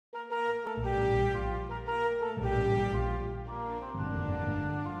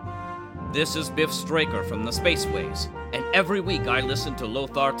This is Biff Straker from the Spaceways, and every week I listen to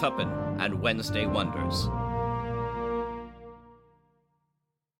Lothar Tuppen and Wednesday Wonders.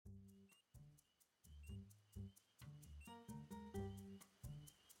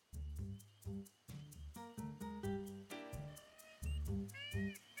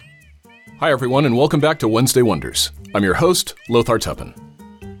 Hi everyone, and welcome back to Wednesday Wonders. I'm your host, Lothar Tuppen.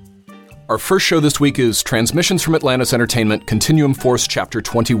 Our first show this week is Transmissions from Atlantis Entertainment Continuum Force Chapter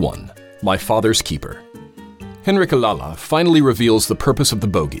 21, My Father's Keeper. Henrik Alala finally reveals the purpose of the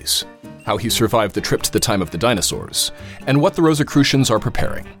bogies, how he survived the trip to the time of the dinosaurs, and what the Rosicrucians are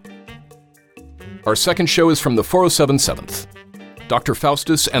preparing. Our second show is from the 407th, Dr.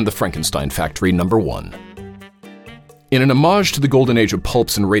 Faustus and the Frankenstein Factory No. 1. In an homage to the golden age of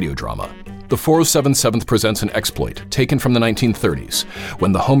pulps and radio drama, the 407th presents an exploit taken from the 1930s,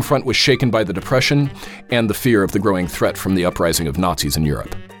 when the home front was shaken by the Depression and the fear of the growing threat from the uprising of Nazis in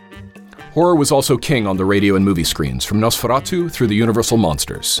Europe. Horror was also king on the radio and movie screens, from Nosferatu through the Universal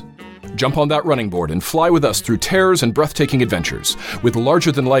monsters. Jump on that running board and fly with us through terrors and breathtaking adventures, with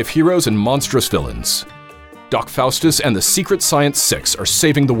larger-than-life heroes and monstrous villains. Doc Faustus and the Secret Science 6 are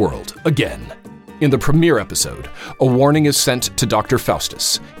saving the world, again. In the premiere episode, a warning is sent to Dr.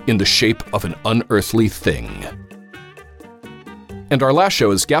 Faustus in the shape of an unearthly thing. And our last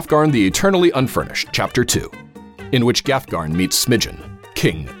show is Gafgarn the Eternally Unfurnished, Chapter 2, in which Gafgarn meets Smidgen,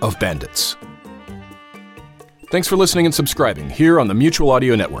 King of Bandits. Thanks for listening and subscribing here on the Mutual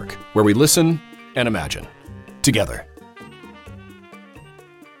Audio Network, where we listen and imagine together.